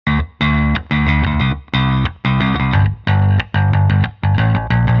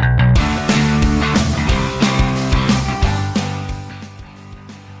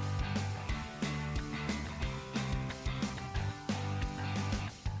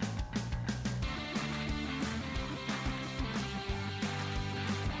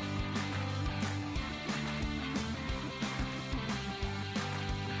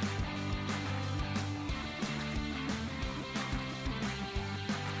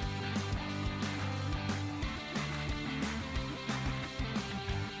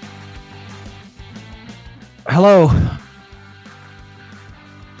Hello.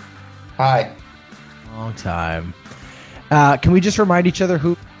 Hi. Long time. Can we just remind each other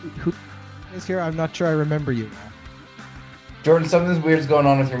who is here? I'm not sure I remember you. Jordan, something's weird's going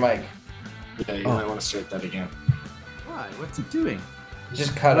on with your mic. Yeah, you Oh, might want to start that again. why? What's it doing? You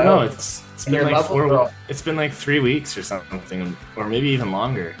just I cut don't know. out It's and been your like levels are all. It's been like 3 weeks or something, or maybe even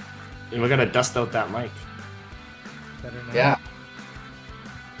longer. And we gotta dust out that mic. Better now. Yeah.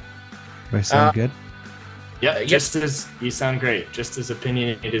 Do I sound good? Yeah, Yep. just as you sound great, just as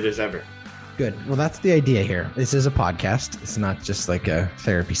opinionated as ever. Good. Well, that's the idea here. This is a podcast. It's not just like a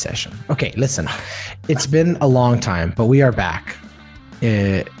therapy session. Okay, listen. It's been a long time, but we are back.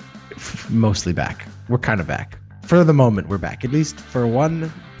 Uh, mostly back. We're kind of back. For the moment, we're back. At least for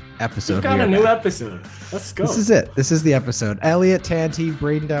one episode. We've got we a are new back. episode. Let's go. This is it. This is the episode. Elliot Tanti,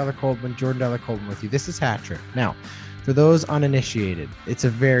 Braden Dowler Coleman, Jordan Dowler Coleman with you. This is Hat Trick. Now, for those uninitiated, it's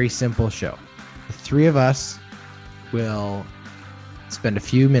a very simple show. The three of us will spend a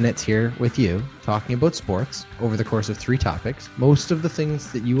few minutes here with you talking about sports over the course of three topics. Most of the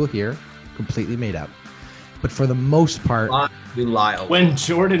things that you will hear completely made up. But for the most part, You lie a lot. When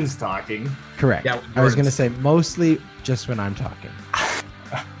Jordan's talking, correct. Yeah, I was going to say mostly just when I'm talking.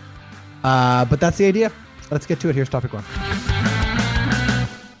 But that's the idea. Let's get to it. Here's topic one.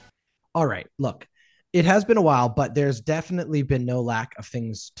 All right. Look, it has been a while, but there's definitely been no lack of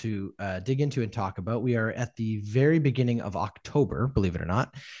things to dig into and talk about. We are at the very beginning of October, believe it or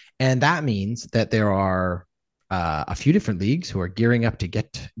not. And that means that there are a few different leagues who are gearing up to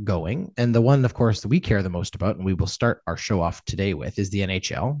get going. And the one, of course, that we care the most about, and we will start our show off today with, is the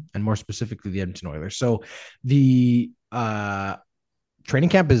NHL, and more specifically, the Edmonton Oilers. So the training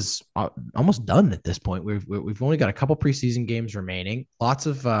camp is almost done at this point. We've only got a couple preseason games remaining. Lots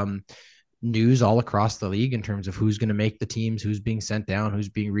of news all across the league in terms of who's going to make the teams, who's being sent down, who's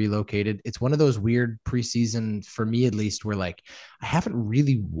being relocated. It's one of those weird preseason, for me at least, where like I haven't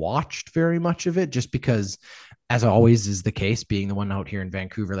really watched very much of it just because, as always is the case, being the one out here in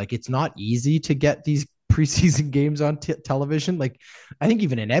Vancouver, like it's not easy to get these preseason games on television. Like I think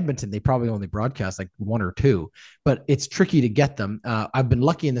even in Edmonton, they probably only broadcast like one or two, but it's tricky to get them. I've been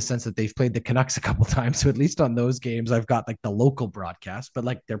lucky in the sense that they've played the Canucks a couple times. So at least on those games, I've got like the local broadcast, but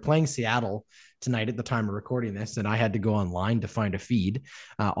like they're playing Seattle tonight at the time of recording this. And I had to go online to find a feed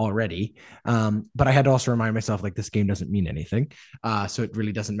already. But I had to also remind myself like this game doesn't mean anything. So it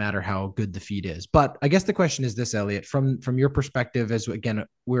really doesn't matter how good the feed is. But I guess the question is this, Elliot, from your perspective, as again,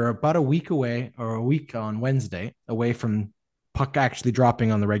 we're about a week away, or a week on Wednesday away from puck actually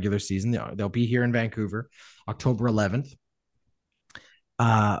dropping on the regular season. They'll be here in Vancouver, October 11th.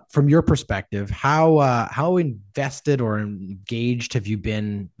 From your perspective, how invested or engaged have you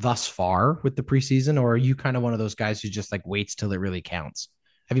been thus far with the preseason, or are you kind of one of those guys who just like waits till it really counts?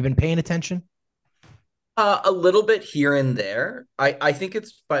 Have you been paying attention? A little bit here and there. I think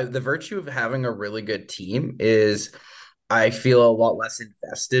it's by the virtue of having a really good team is I feel a lot less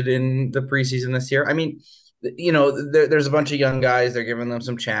invested in the preseason this year. I mean, there's a bunch of young guys. They're giving them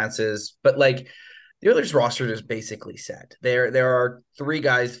some chances, but like the Oilers roster is basically set. There are three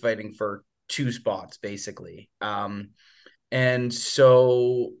guys fighting for two spots basically. And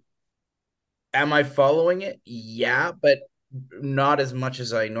so am I following it? Yeah, but not as much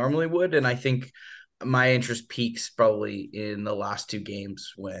as I normally would. And I think my interest peaks probably in the last two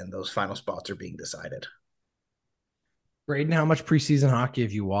games when those final spots are being decided. Braden, how much preseason hockey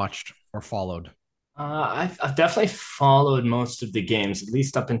have you watched or followed? I've definitely followed most of the games, at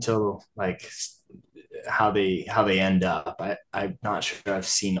least up until like how they end up. I'm not sure I've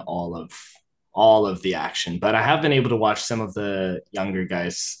seen all of the action, but I have been able to watch some of the younger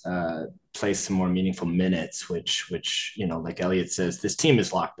guys play some more meaningful minutes, which like Elliot says, this team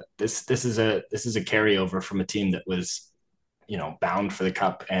is locked up. This is a carryover from a team that was bound for the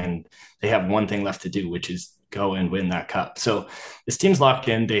cup, and they have one thing left to do, which is go and win that cup. So this team's locked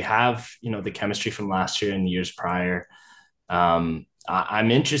in. They have the chemistry from last year and the years prior. I'm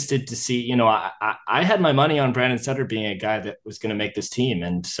interested to see. I had my money on Brandon Sutter being a guy that was going to make this team,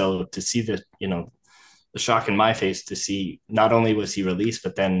 and so to see the shock in my face to see not only was he released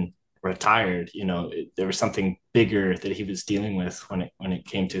but then retired. There was something bigger that he was dealing with when it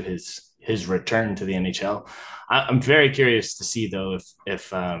came to his return to the NHL. I'm very curious to see though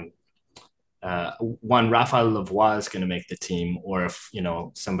if one Raphael Lavoie is going to make the team, or if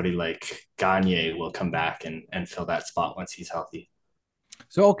somebody like Gagne will come back and fill that spot once he's healthy.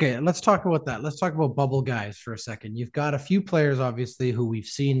 So, okay, let's talk about that. Let's talk about bubble guys for a second. You've got a few players, obviously, who we've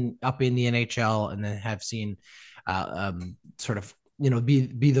seen up in the NHL and then have seen sort of,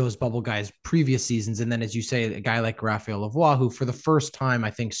 be those bubble guys previous seasons. And then, as you say, a guy like Raphael Lavoie, who for the first time,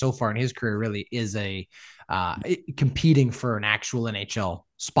 I think so far in his career really is a competing for an actual NHL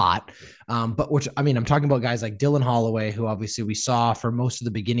spot. But which, I mean, I'm talking about guys like Dylan Holloway, who obviously we saw for most of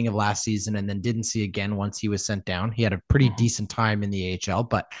the beginning of last season and then didn't see again once he was sent down. He had a pretty decent time in the AHL,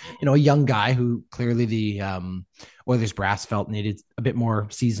 but a young guy who clearly the Oilers brass felt needed a bit more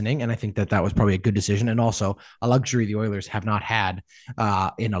seasoning. And I think that was probably a good decision, and also a luxury the Oilers have not had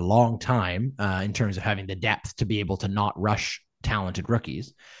in a long time in terms of having the depth to be able to not rush talented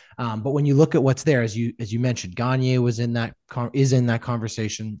rookies. But when you look at what's there, as you mentioned, Gagne was is in that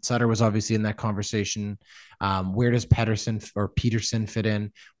conversation. Sutter was obviously in that conversation. Where does Peterson fit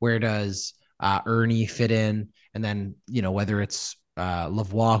in? Where does Ernie fit in? And then whether it's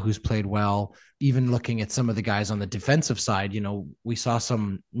Lavoie, who's played well. Even looking at some of the guys on the defensive side, we saw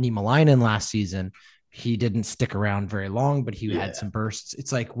some Niemelainen last season. He didn't stick around very long, but he had some bursts.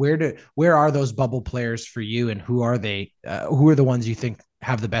 It's like, where are those bubble players for you, and who are they? Who are the ones you think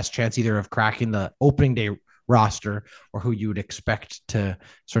have the best chance either of cracking the opening day roster, or who you would expect to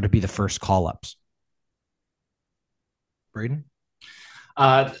sort of be the first call ups? Braden?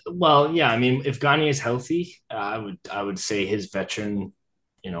 Well, yeah. I mean, if Gagne is healthy, I would say his veteran,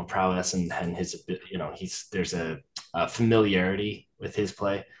 prowess and his, there's a familiarity with his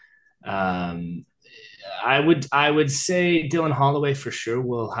play. I would say Dylan Holloway for sure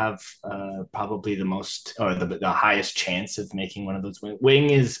will have probably the most, or the highest chance of making one of those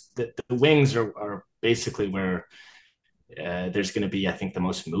the wings are basically where there's going to be, I think, the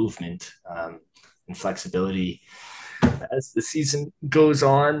most movement and flexibility as the season goes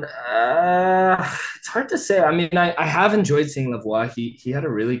on. It's hard to say. I mean, I have enjoyed seeing Lavoie. He had a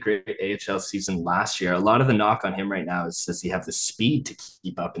really great AHL season last year. A lot of the knock on him right now is, does he have the speed to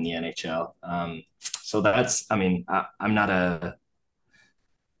keep up in the NHL? So that's, I mean, I'm not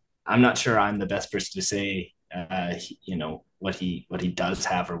sure I'm the best person to say, what he does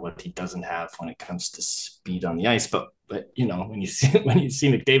have or what he doesn't have when it comes to speed on the ice. But when you see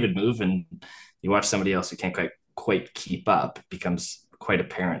McDavid move and you watch somebody else who can't quite keep up, it becomes quite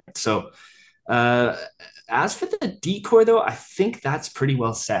apparent. So as for the decor, though, I think that's pretty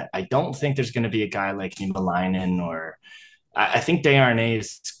well set. I don't think there's going to be a guy like Niemelainen, or I think Desharnais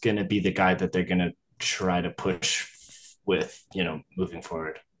is going to be the guy that they're going to try to push with, moving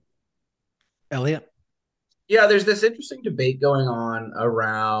forward. Elliot? Yeah, there's this interesting debate going on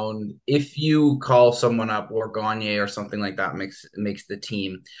around if you call someone up, or Gagne or something like that makes the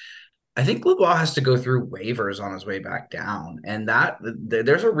team. I think Lavoie has to go through waivers on his way back down, and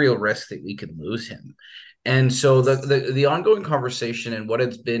there's a real risk that we could lose him. And so the ongoing conversation, and what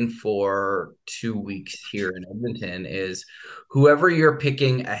it's been for 2 weeks here in Edmonton, is whoever you're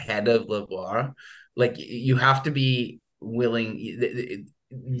picking ahead of Lavoie, like, you have to be willing.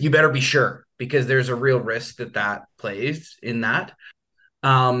 You better be sure, because there's a real risk that plays in that.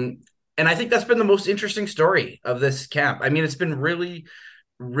 And I think that's been the most interesting story of this camp. I mean, it's been really,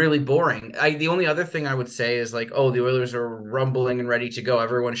 really boring. The only other thing I would say is, like, oh, the Oilers are rumbling and ready to go.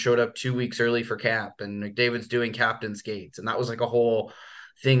 Everyone showed up 2 weeks early for camp, and McDavid's doing captain skates, and that was like a whole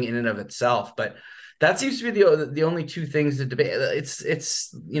thing in and of itself. But that seems to be the only two things to debate.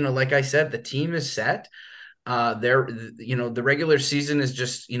 It's like I said, the team is set. The regular season is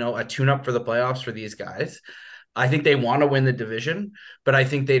just a tune-up for the playoffs for these guys. I think they want to win the division, but I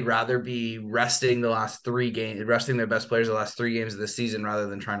think they'd rather be resting their best players the last 3 games of the season, rather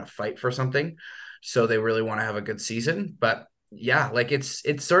than trying to fight for something. So they really want to have a good season. But yeah, like, it's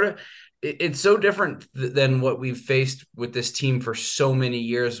so different than what we've faced with this team for so many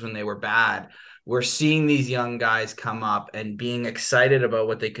years when they were bad. We're seeing these young guys come up and being excited about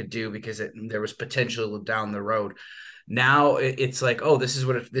what they could do because there was potential down the road. Now it's like, oh,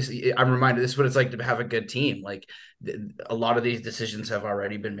 I'm reminded, this is what it's like to have a good team. Like, a lot of these decisions have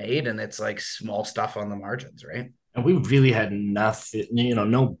already been made, and it's like small stuff on the margins, right? And we really had nothing,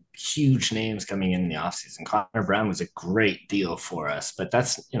 no huge names coming in the offseason. Connor Brown was a great deal for us, but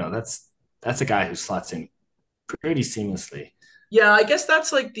that's a guy who slots in pretty seamlessly. Yeah, I guess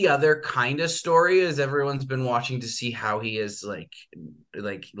that's like the other kind of story, is everyone's been watching to see how he is like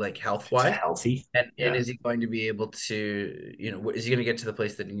health-wise. Healthy. And is he going to be able to, is he going to get to the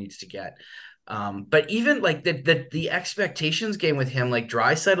place that he needs to get? But even like the expectations game with him, like,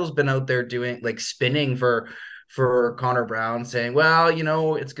 Draisaitl's been out there doing, like, spinning for Connor Brown, saying, well,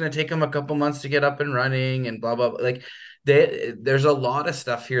 it's going to take him a couple months to get up and running and blah, blah, blah. Like, there's a lot of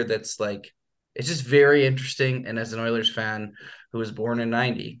stuff here that's like, it's just very interesting. And as an Oilers fan who was born in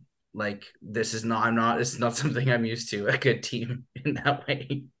 90, like, it's not something I'm used to, a good team in that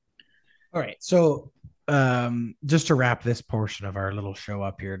way. All right. So just to wrap this portion of our little show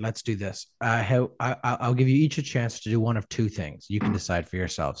up here, let's do this. I'll give you each a chance to do one of two things. You can decide for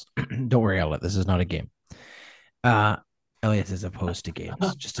yourselves. Don't worry, Outlet. This is not a game. Uh, Elliot is opposed to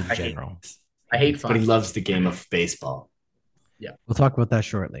games, just in I hate general. I hate But he fun. loves the game of baseball. We'll talk about that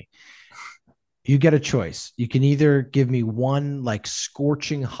shortly. You get a choice. You can either give me one like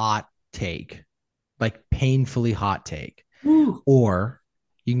scorching hot take, like painfully hot take, Woo. or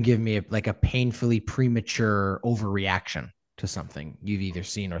you can give me a painfully premature overreaction to something you've either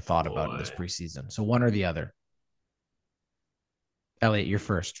seen or thought about in this preseason. So one or the other. Elliot, you're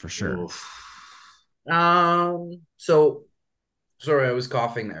first for sure. So sorry, I was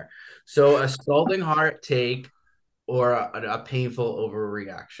coughing there. So a scalding hot take or a painful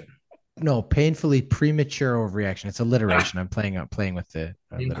overreaction. No, painfully premature overreaction. It's alliteration. I'm playing with the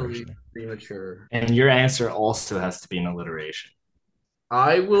Painfully alliteration. premature. And your answer also has to be an alliteration.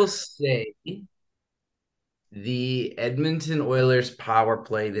 I will say the Edmonton Oilers power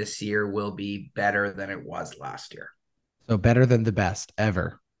play this year will be better than it was last year. So better than the best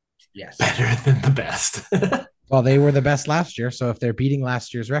ever. Yes. Better than the best. Well, they were the best last year. So if they're beating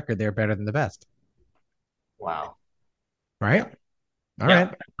last year's record, they're better than the best. Wow. Right? Yeah. All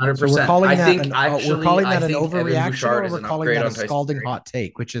right. 100%. So we're calling that think an Evan overreaction, Bouchard or is we're an calling upgrade that a on Tyson scalding Barrie. hot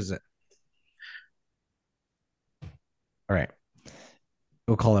take. Which is it? All right.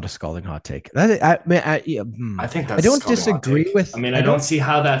 We'll call it a scalding hot take. I think that's I don't disagree with. I don't see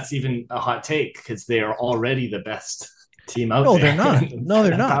how that's even a hot take because they are already the best team out No, there. they're not. No,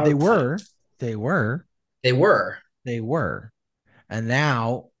 they're not. They were. They were. And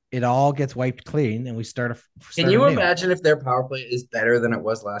now it all gets wiped clean, and we start. Can you imagine if their power play is better than it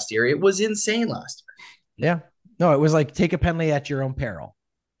was last year? It was insane last year. Yeah. No, it was like take a penalty at your own peril.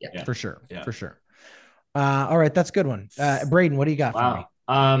 Yeah, for sure. Yeah. For sure. All right, that's a good one. Braden, what do you got for me?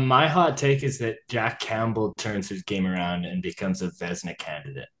 My hot take is that Jack Campbell turns his game around and becomes a Vezina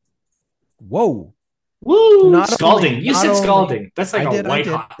candidate. Whoa. Woo! Scalding. You said scalding. That's like a white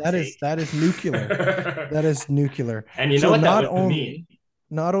hot take. That is nuclear. That is nuclear. And you know what that would mean?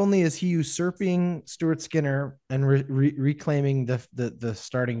 Not only is he usurping Stuart Skinner and reclaiming the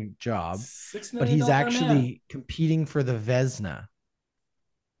starting job, but he's actually competing for the Vezina.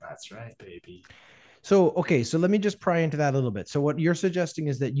 That's right, baby. So, okay, so let me just pry into that a little bit. So what you're suggesting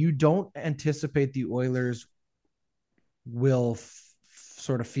is that you don't anticipate the Oilers will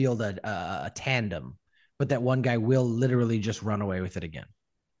sort of field a tandem, but that one guy will literally just run away with it again.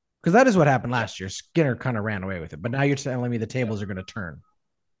 Because that is what happened last year. Skinner kind of ran away with it, but now you're telling me the tables are going to turn.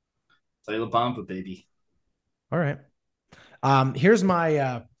 Play La Bamba, baby. All right. Here's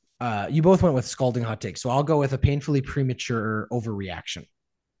my, you both went with scalding hot take. So I'll go with a painfully premature overreaction.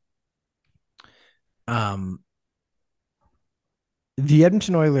 The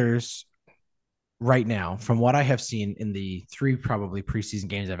Edmonton Oilers right now, from what I have seen in the 3 probably preseason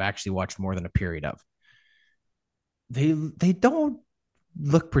games I've actually watched more than a period of, they don't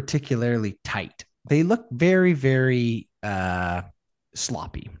look particularly tight. They look very, very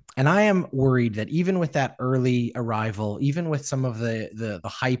sloppy. And I am worried that even with that early arrival, even with some of the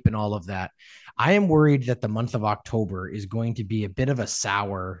hype and all of that, I am worried that the month of October is going to be a bit of a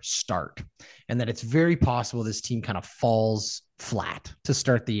sour start, and that it's very possible this team kind of falls flat to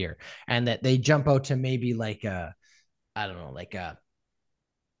start the year, and that they jump out to maybe like a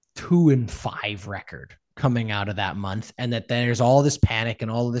 2-5 record coming out of that month, and that there's all this panic and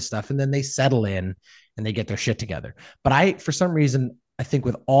all of this stuff, and then they settle in and they get their shit together. But for some reason, I think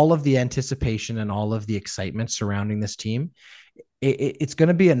with all of the anticipation and all of the excitement surrounding this team, it's going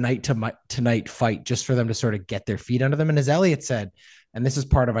to be a night to night fight just for them to sort of get their feet under them. And as Elliot said, and this is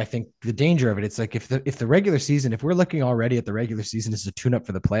part of, I think, the danger of it, it's like if the regular season, if we're looking already at the regular season as a tune-up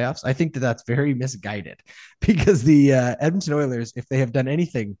for the playoffs, I think that's very misguided, because the Edmonton Oilers, if they have done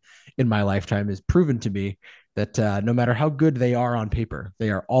anything in my lifetime, is proven to me that no matter how good they are on paper,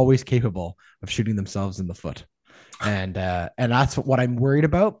 they are always capable of shooting themselves in the foot. And that's what I'm worried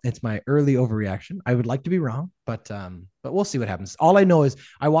about. It's my early overreaction. I would like to be wrong, but we'll see what happens. All I know is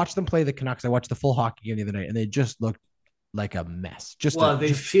I watched them play the Canucks. I watched the full hockey game the other night, and they just looked like a mess.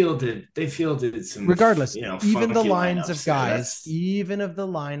 They fielded some, regardless, even the lines of guys, even of the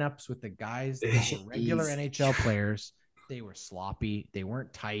lineups with the guys that were regular NHL players, they were sloppy. They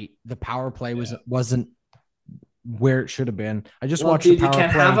weren't tight. The power play wasn't where it should have been. I just watched the power play. You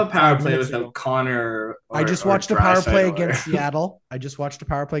can't have a power play without Connor. I just watched a power play against Seattle. I just watched a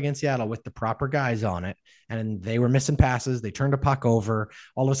power play against Seattle with the proper guys on it, and they were missing passes. They turned a puck over.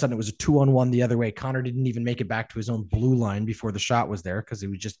 All of a sudden, it was a 2-on-1 the other way. Connor didn't even make it back to his own blue line before the shot was there because he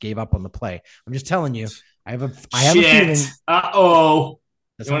just gave up on the play. I'm just telling you, I have a feeling. Uh-oh.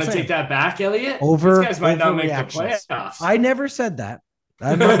 You want to take that back, Elliot? These guys might not make the playoffs. I never said that.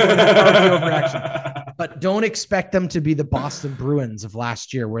 I'm not going to overreaction. But don't expect them to be the Boston Bruins of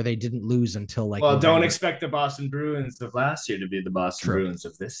last year, where they didn't lose until like. Well, November. Don't expect the Boston Bruins of last year to be the Boston True. Bruins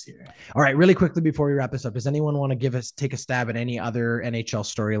of this year. All right, really quickly before we wrap this up, does anyone want to take a stab at any other NHL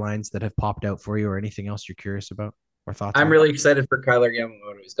storylines that have popped out for you, or anything else you're curious about or thoughts? I'm really excited for Kyler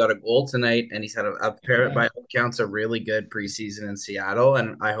Yamamoto. He's got a goal tonight, and he's had by all accounts a really good preseason in Seattle.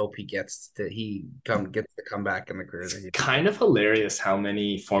 And I hope he gets to come back in the career. It's kind of hilarious how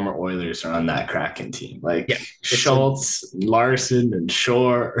many former Oilers are on that Kraken team, like Schultz, Larson, and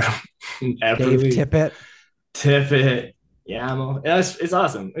Shore, Dave Tippett. Yeah, it's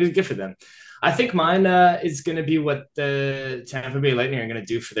awesome. It's good for them. I think mine is going to be what the Tampa Bay Lightning are going to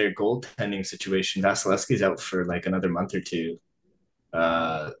do for their goaltending situation. Vasilevsky's out for like another month or two.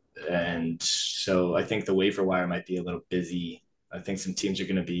 And so I think the waiver wire might be a little busy. I think some teams are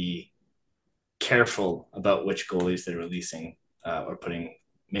going to be careful about which goalies they're releasing or putting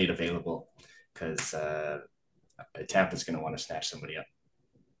made available, because Tampa's going to want to snatch somebody up.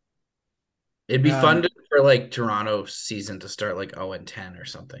 It'd be fun for like Toronto season to start like 0-10 or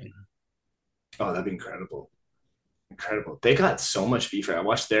something. Oh, that'd be incredible. They got so much beef. I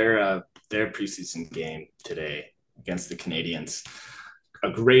watched their preseason game today against the Canadiens. A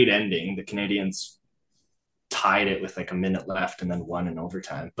great ending. The Canadiens tied it with like a minute left and then won in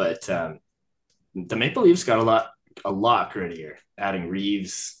overtime. But the Maple Leafs got a lot grittier, adding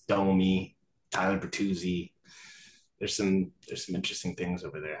Reeves, Domi, Tyler Bertuzzi. There's some interesting things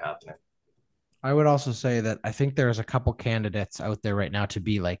over there happening. I would also say that I think there's a couple candidates out there right now to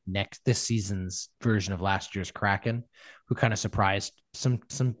be like this season's version of last year's Kraken, who kind of surprised some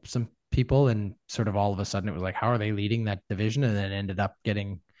people, and sort of all of a sudden it was like, how are they leading that division? And then ended up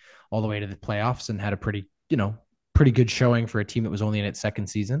getting all the way to the playoffs and had a pretty good showing for a team that was only in its second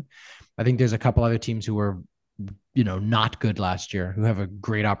season. I think there's a couple other teams who were not good last year, who have a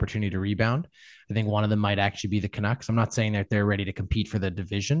great opportunity to rebound. I think one of them might actually be the Canucks. I'm not saying that they're ready to compete for the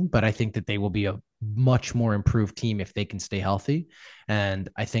division, but I think that they will be a much more improved team if they can stay healthy. And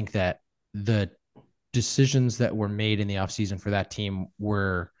I think that the decisions that were made in the offseason for that team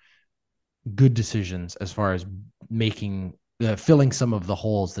were good decisions as far as making filling some of the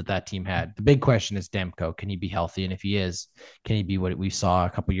holes that team had. The big question is Demko. Can he be healthy? And if he is, can he be what we saw a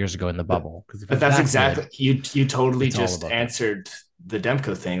couple years ago in the bubble? But that's exactly good, you totally just answered the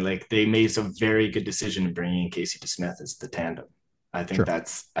Demko thing. Like, they made some very good decision in bringing in Casey DeSmith as the tandem. I think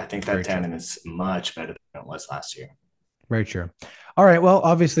that tandem is much better than it was last year. Very true. All right. Well,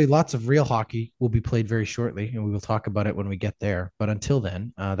 obviously, lots of real hockey will be played very shortly, and we will talk about it when we get there. But until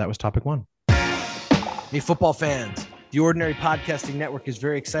then, that was topic one. Hey, football fans. The Ordinary Podcasting Network is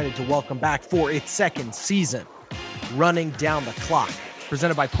very excited to welcome back for its second season, Running Down the Clock,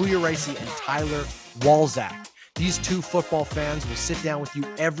 presented by Puya Ricey and Tyler Walzak. These two football fans will sit down with you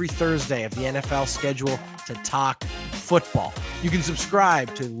every Thursday of the NFL schedule to talk football. You can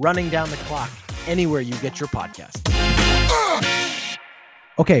subscribe to Running Down the Clock anywhere you get your podcast.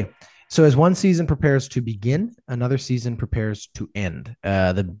 Okay, so as one season prepares to begin, another season prepares to end.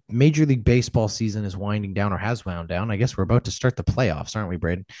 The Major League Baseball season is winding down, or has wound down. I guess we're about to start the playoffs, aren't we,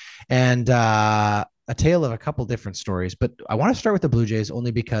 Braden? And a tale of a couple different stories. But I want to start with the Blue Jays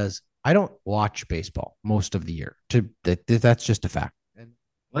only because I don't watch baseball most of the year. That's just a fact.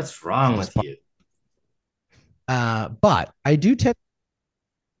 What's wrong with you? But I do tend.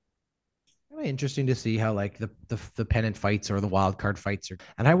 Really interesting to see how like the pennant fights or the wild card fights are.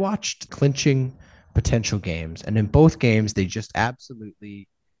 And I watched clinching potential games, and in both games they just absolutely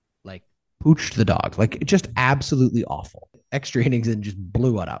like pooched the dog, like just absolutely awful. Extra innings and just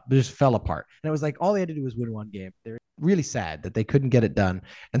blew it up. It just fell apart. And it was like all they had to do was win one game. They're really sad that they couldn't get it done.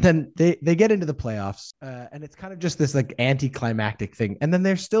 And then they get into the playoffs, and it's kind of just this like anticlimactic thing. And then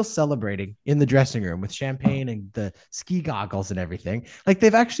they're still celebrating in the dressing room with champagne and the ski goggles and everything. Like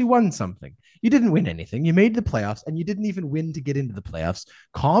they've actually won something. You didn't win anything. You made the playoffs, and you didn't even win to get into the playoffs.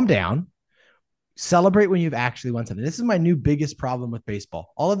 Calm down. Celebrate when you've actually won something. This is my new biggest problem with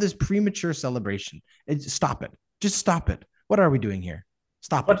baseball. All of this premature celebration. Stop it. Just stop it. What are we doing here?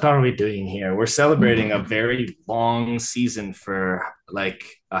 Stop it. What are we doing here? We're celebrating a very long season for like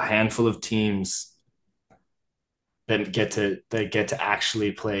a handful of teams that get to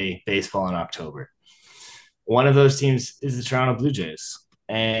actually play baseball in October. One of those teams is the Toronto Blue Jays,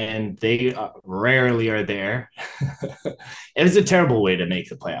 and they rarely are there. It was a terrible way to make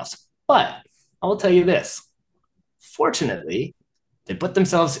the playoffs, but I will tell you this. Fortunately, they put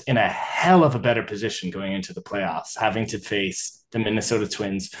themselves in a hell of a better position going into the playoffs, having to face the Minnesota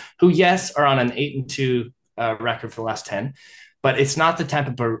Twins, who, yes, are on an 8-2 record for the last 10, But it's not the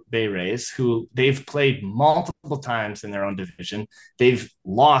Tampa Bay Rays, who they've played multiple times in their own division. They've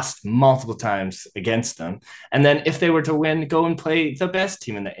lost multiple times against them. And then if they were to win, go and play the best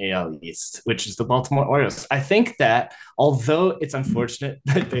team in the AL East, which is the Baltimore Orioles. I think that although it's unfortunate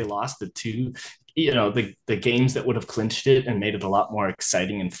that they lost the two, the games that would have clinched it and made it a lot more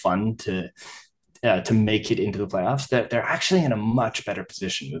exciting and fun to make it into the playoffs, that they're actually in a much better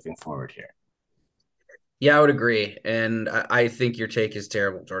position moving forward here. Yeah, I would agree. And I think your take is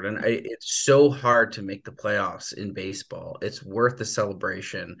terrible, Jordan. It's so hard to make the playoffs in baseball. It's worth the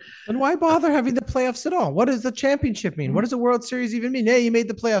celebration. And why bother having the playoffs at all? What does the championship mean? What does the World Series even mean? Hey, you made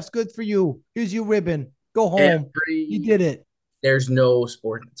the playoffs. Good for you. Here's your ribbon. Go home. You did it. There's no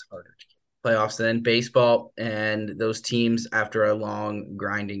sport that's harder to get playoffs than baseball. And those teams, after a long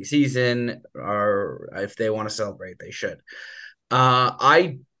grinding season, if they want to celebrate, they should.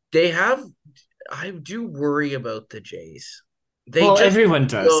 I do worry about the Jays. Everyone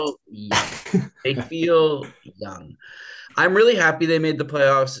does. They feel young. I'm really happy they made the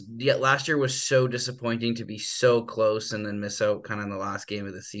playoffs. Yet last year was so disappointing to be so close and then miss out kind of in the last game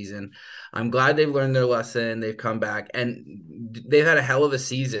of the season. I'm glad they've learned their lesson. They've come back and they've had a hell of a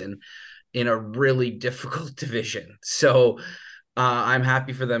season in a really difficult division. So I'm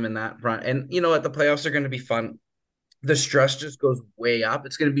happy for them in that front. And you know what? The playoffs are going to be fun. The stress just goes way up.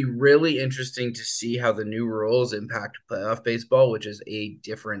 It's going to be really interesting to see how the new rules impact playoff baseball, which is a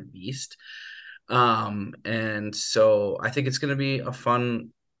different beast. And so I think it's going to be a fun,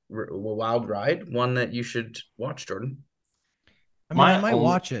 wild ride, one that you should watch, Jordan. I mean, I might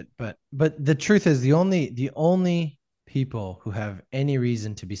watch it, but the truth is the only people who have any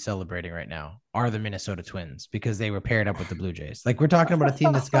reason to be celebrating right now are the Minnesota Twins because they were paired up with the Blue Jays. Like we're talking about a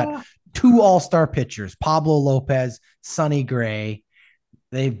team that's got 2 all-star pitchers, Pablo Lopez, Sonny Gray.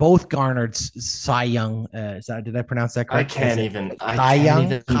 They both garnered Cy Young. Did I pronounce that correct? I can't even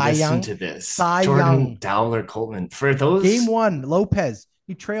listen to this. Cy Jordan Young. Dowler Coleman. For those Game 1, Lopez.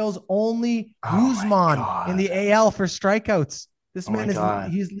 He trails only Guzman in the AL for strikeouts. This man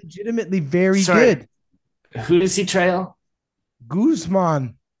he's legitimately very good. Who does he trail?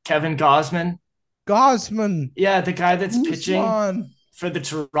 Guzman. Kevin Gausman. Yeah, the guy that's pitching for the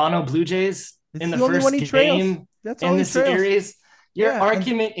Toronto Blue Jays in the first game in the series. Your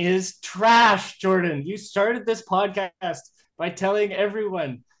argument is trash, Jordan. You started this podcast by telling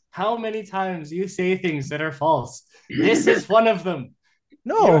everyone how many times you say things that are false. This is one of them.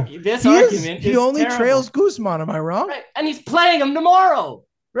 No, he only trails Guzman. Am I wrong? Right. And he's playing him tomorrow.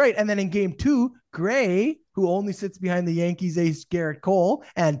 Right. And then in game 2, Gray, who only sits behind the Yankees ace Garrett Cole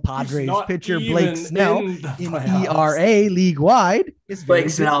and Padres pitcher Blake Snell in ERA league wide. It's Blake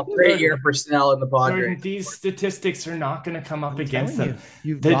Snell. Great year for Snell in the Padres. These statistics are not going to come up against them.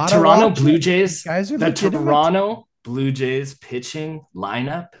 The Toronto Blue Jays pitching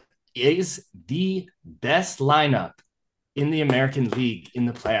lineup is the best lineup in the American League in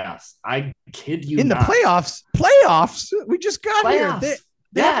the playoffs. I kid you not. The playoffs? We just got here.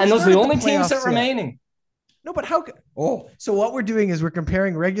 And those are the only teams that are remaining. No, but how? So what we're doing is we're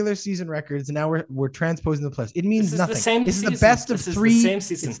comparing regular season records, and now we're transposing the playoffs. It means nothing. This is the best of 3.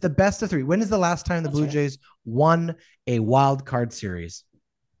 It's the best of 3. When is the last time the Blue Jays won a wild card series?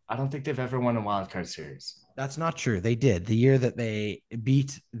 I don't think they've ever won a wild card series. That's not true. They did the year that they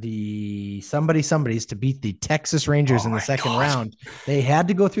beat the somebody's to beat the Texas Rangers in the second round. They had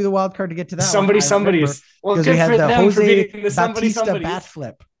to go through the wild card to get to that. Somebody's. Well, good we had for the them Jose for beating the Batista bat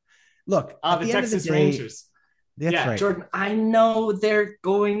flip. Look, the Texas Rangers. That's right. Jordan, I know they're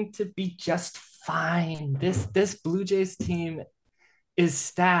going to be just fine. This Blue Jays team is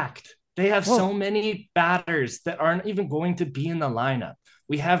stacked. They have so many batters that aren't even going to be in the lineup.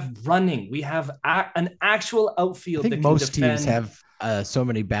 We have running. We have an actual outfield. I think most teams have so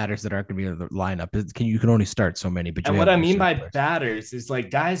many batters that aren't going to be in the lineup. You can only start so many. But what I mean by batters is like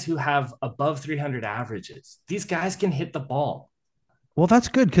guys who have above 300 averages. These guys can hit the ball. Well, that's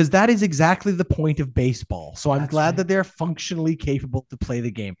good because that is exactly the point of baseball. So I'm glad that they're functionally capable to play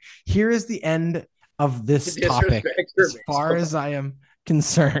the game. Here is the end of this topic as far as I am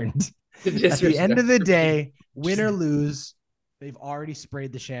concerned. At the end of the day, win or lose, they've already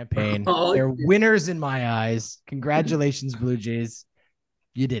sprayed the champagne. They're winners in my eyes. Congratulations, Blue Jays.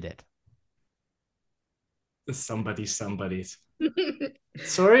 You did it. Somebody's.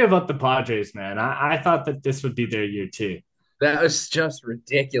 Sorry about the Padres, man. I thought that this would be their year too. That was just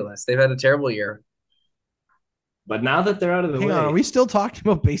ridiculous. They've had a terrible year. But now that they're out of the way. Are we still talking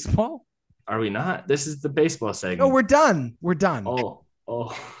about baseball? Are we not? This is the baseball segment. No, we're done.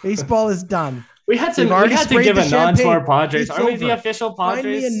 Oh. Baseball is done. We had to give a nod to our Padres. Are we the official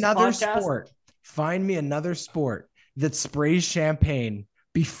Padres? Find me another sport that sprays champagne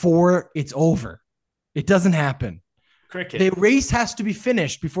before it's over. It doesn't happen. Cricket. The race has to be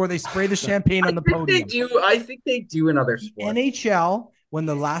finished before they spray the champagne on the podium. I think they do in other sports. NHL, when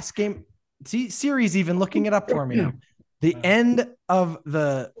the last game, Siri's even looking it up for me now. The end of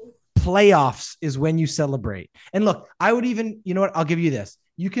the playoffs is when you celebrate. And look, I would even, you know what? I'll give you this.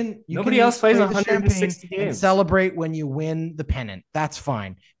 Nobody else plays 160 games and celebrate when you win the pennant. That's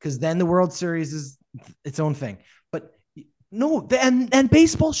fine, because then the World Series is its own thing. But no, and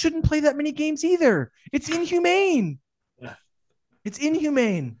baseball shouldn't play that many games either. It's inhumane. Yeah. It's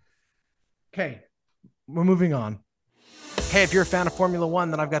inhumane. Okay, we're moving on. Hey, if you're a fan of Formula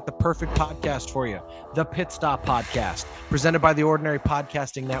One, then I've got the perfect podcast for you. The Pit Stop Podcast, presented by the Ordinary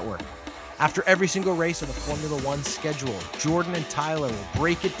Podcasting Network. After every single race of the Formula One schedule, Jordan and Tyler will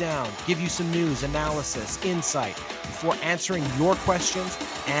break it down, give you some news, analysis, insight, before answering your questions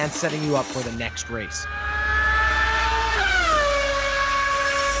and setting you up for the next race.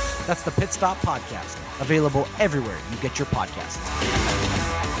 That's the Pit Stop Podcast, available everywhere you get your podcasts.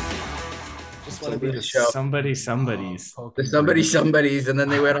 Just want to be the somebody's. The somebody's, and then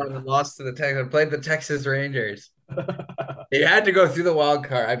they went on and lost to the Texans, played the Texas Rangers. They had to go through the wild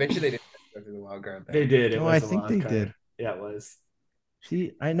card. I bet you they didn't go through the wild card. They did. I think they did. Yeah, it was.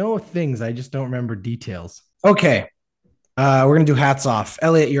 See, I know things, I just don't remember details. Okay, we're gonna do hats off.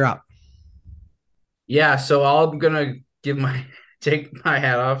 Elliot, you're up. Yeah, so I'm gonna take my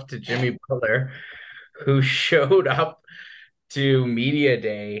hat off to Jimmy Butler, who showed up to media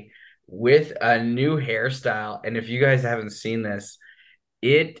day with a new hairstyle. And if you guys haven't seen this,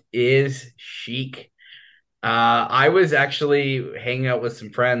 it is chic. I was actually hanging out with some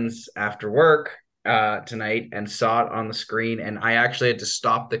friends after work tonight and saw it on the screen, and I actually had to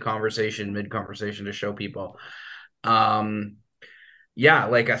stop the conversation mid-conversation to show people. Yeah,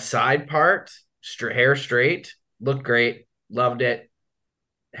 like a side part, hair straight, looked great, loved it.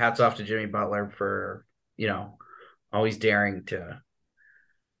 Hats off to Jimmy Butler for, always daring to,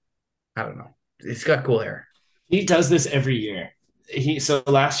 I don't know. He's got cool hair. He does this every year. So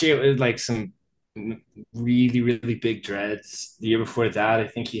last year it was like some really, really big dreads. The year before that, I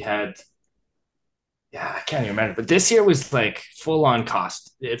think he had, I can't even remember. But this year was like full on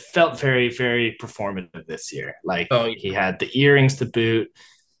cost. It felt very, very performative this year. Like he had the earrings to boot.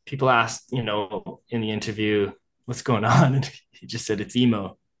 People asked, in the interview, what's going on? And he just said, it's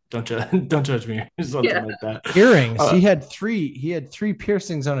emo. Don't judge me, or something like that. Earrings. He had three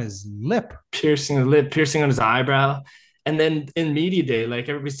piercings on his lip. Piercing on his eyebrow. And then in media day, like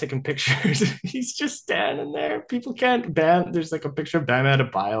everybody's taking pictures. He's just standing there. People can't ban. There's like a picture of Bam at a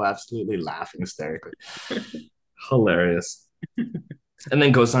bio, absolutely laughing hysterically. Hilarious. And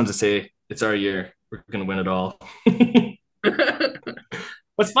then goes on to say, it's our year. We're going to win it all.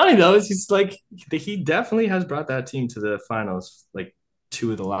 What's funny though, is he definitely has brought that team to the finals, like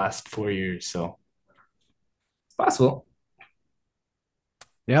 2 of the last 4 years. So it's possible.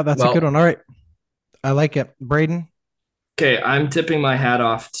 Yeah, that's a good one. All right. I like it. Braden? Okay, I'm tipping my hat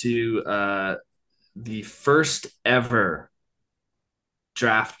off to the first ever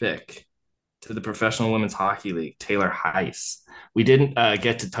draft pick to the Professional Women's Hockey League, Taylor Heiss. We didn't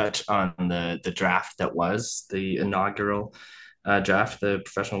get to touch on the draft that was the inaugural draft, the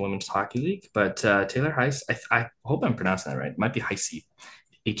Professional Women's Hockey League, but Taylor Heiss, I hope I'm pronouncing that right. It might be Heise.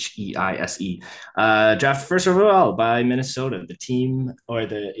 Heise. Drafted first overall by Minnesota, the team, or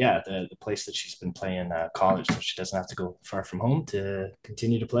the place that she's been playing college, so she doesn't have to go far from home to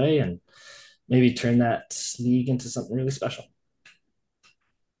continue to play and maybe turn that league into something really special.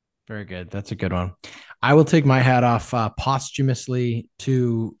 Very good. That's a good one. I will take my hat off posthumously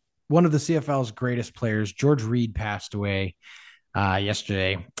to one of the CFL's greatest players. George Reed passed away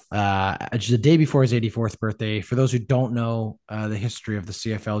yesterday, the day before his 84th birthday. For those who don't know the history of the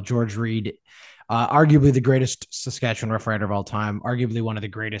CFL, George Reed, arguably the greatest Saskatchewan Rough Rider of all time, arguably one of the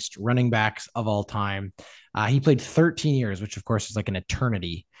greatest running backs of all time. He played 13 years, which of course is like an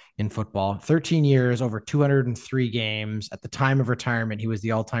eternity in football. 13 years, over 203 games. At the time of retirement, he was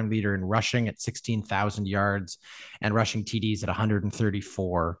the all-time leader in rushing at 16,000 yards and rushing TDs at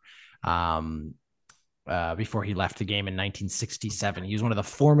 134. Before he left the game in 1967. He was one of the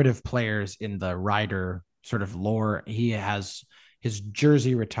formative players in the Rider sort of lore. He has his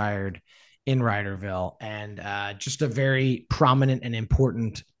jersey retired in Riderville, and just a very prominent and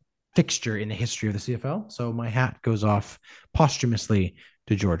important fixture in the history of the CFL. So my hat goes off posthumously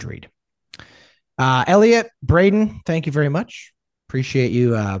to George Reed. Elliot, Braden, thank you very much. Appreciate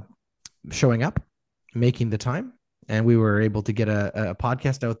you showing up, making the time. And we were able to get a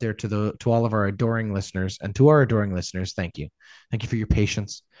podcast out there to all of our adoring listeners. And to our adoring listeners, thank you. Thank you for your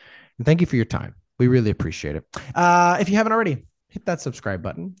patience. And thank you for your time. We really appreciate it. If you haven't already, hit that subscribe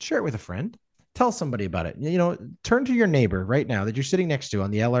button, share it with a friend, tell somebody about it. Turn to your neighbor right now that you're sitting next to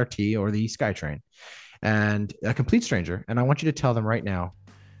on the LRT or the SkyTrain, and a complete stranger, and I want you to tell them right now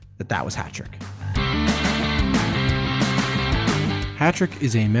that was Hatrick. Hatrick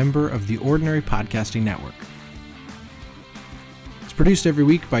is a member of the Ordinary Podcasting Network. It's produced every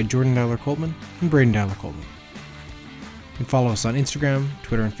week by Jordan Dowler Coltman and Braden Dowler Coltman. You can follow us on Instagram,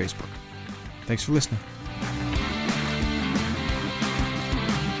 Twitter, and Facebook. Thanks for listening.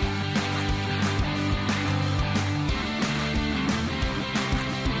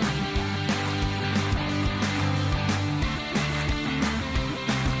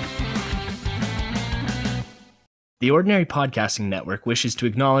 The Ordinary Podcasting Network wishes to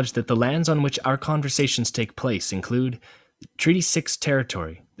acknowledge that the lands on which our conversations take place include Treaty 6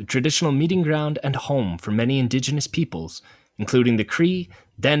 territory, the traditional meeting ground and home for many Indigenous peoples, including the Cree,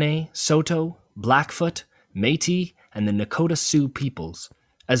 Dene, Saulteaux, Blackfoot, Métis, and the Nakota Sioux peoples,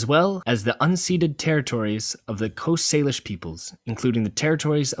 as well as the unceded territories of the Coast Salish peoples, including the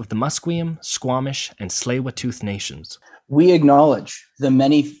territories of the Musqueam, Squamish, and Tsleil-Waututh nations. We acknowledge the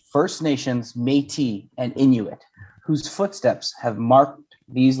many First Nations, Métis, and Inuit whose footsteps have marked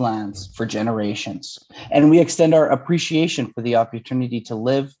these lands for generations. And we extend our appreciation for the opportunity to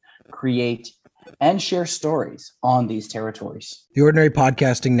live, create, and share stories on these territories. The Ordinary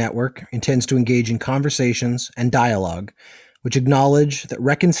Podcasting Network intends to engage in conversations and dialogue which acknowledge that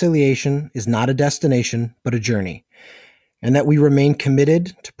reconciliation is not a destination, but a journey, and that we remain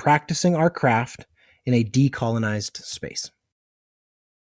committed to practicing our craft in a decolonized space.